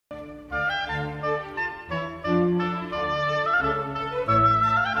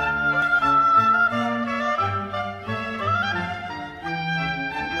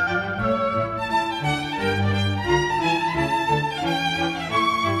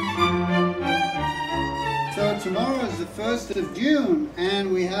tomorrow is the 1st of June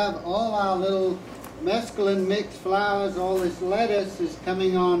and we have all our little mesclun mixed flowers. All this lettuce is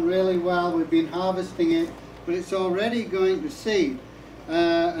coming on really well. We've been harvesting it, but it's already going to seed.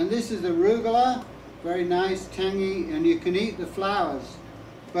 And this is arugula, very nice, tangy, and you can eat the flowers.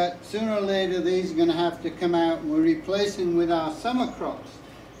 But sooner or later these are going to have to come out, and we're replacing with our summer crops.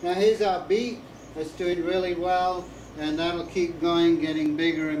 Now here's our beet that's doing really well, and that'll keep going, getting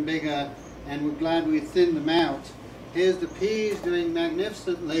bigger and bigger, and we're glad we thinned them out. Here's the peas doing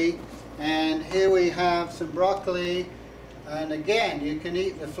magnificently, and here we have some broccoli, and again you can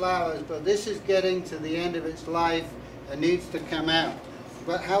eat the flowers, but this is getting to the end of its life and needs to come out.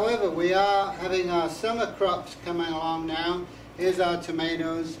 But however, we are having our summer crops coming along now. Here's our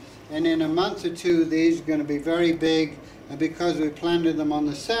tomatoes, and in a month or two these are going to be very big, and because we planted them on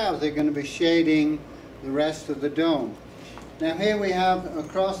the south, they're going to be shading the rest of the dome. Now here we have,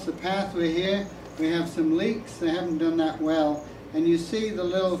 across the pathway here, we have some leeks. They haven't done that well, and you see the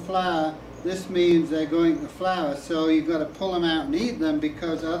little flower. This means they're going to flower, so you've got to pull them out and eat them,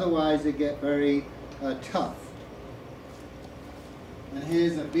 because otherwise they get very tough. And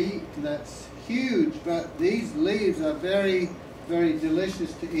here's a beet that's huge, but these leaves are very, very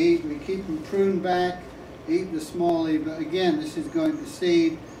delicious to eat. We keep them pruned back, eat the small leaf, but again, this is going to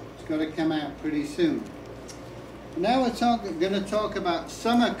seed. It's got to come out pretty soon. Now we're going to talk about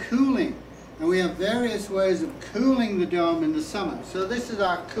summer cooling, and we have various ways of cooling the dome in the summer. So this is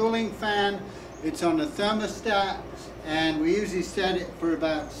our cooling fan. It's on a thermostat, and we usually set it for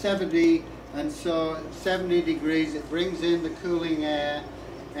about 70, and so at 70 degrees it brings in the cooling air,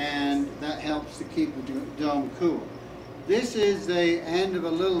 and that helps to keep the dome cool. This is the end of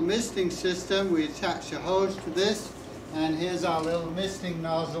a little misting system. We attach a hose to this, and here's our little misting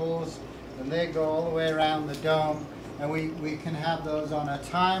nozzles, and they go all the way around the dome, and we can have those on a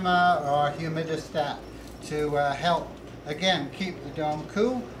timer or a humidistat to help, again, keep the dome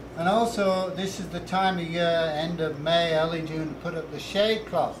cool. And also, this is the time of year, end of May, early June, to put up the shade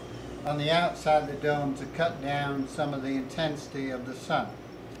cloth on the outside of the dome to cut down some of the intensity of the sun.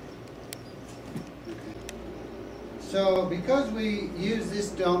 So because we use this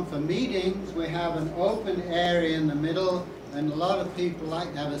dome for meetings, we have an open area in the middle, and a lot of people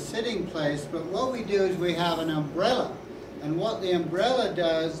like to have a sitting place, but what we do is we have an umbrella, and what the umbrella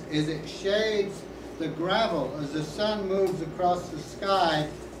does is it shades the gravel. As the sun moves across the sky,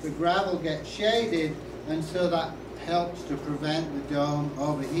 the gravel gets shaded, and so that helps to prevent the dome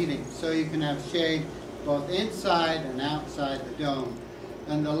overheating. So you can have shade both inside and outside the dome.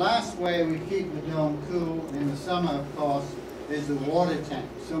 And the last way we keep the dome cool in the summer, of course, is the water tank.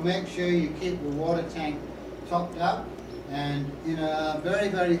 So make sure you keep the water tank topped up. And in a very,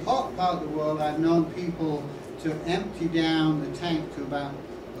 very hot part of the world, I've known people to empty down the tank to about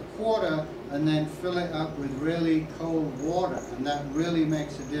a quarter and then fill it up with really cold water. And that really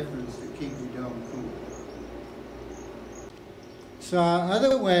makes a difference to keep the dome cool. So our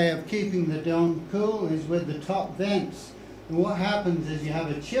other way of keeping the dome cool is with the top vents. And what happens is you have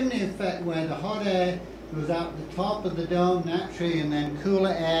a chimney effect where the hot air goes out the top of the dome naturally, and then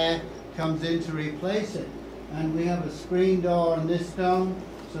cooler air comes in to replace it. And we have a screen door on this dome,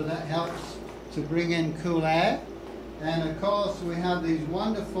 so that helps to bring in cool air. And of course we have these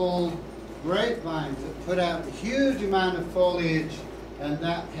wonderful grapevines that put out a huge amount of foliage, and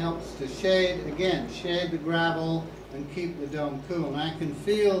that helps to shade, again, shade the gravel and keep the dome cool. And I can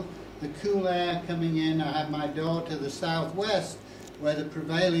feel the cool air coming in. I have my door to the southwest where the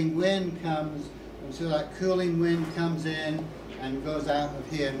prevailing wind comes, and so that cooling wind comes in and goes out of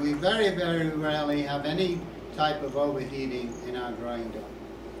here. And we very, very rarely have any type of overheating in our growing dome.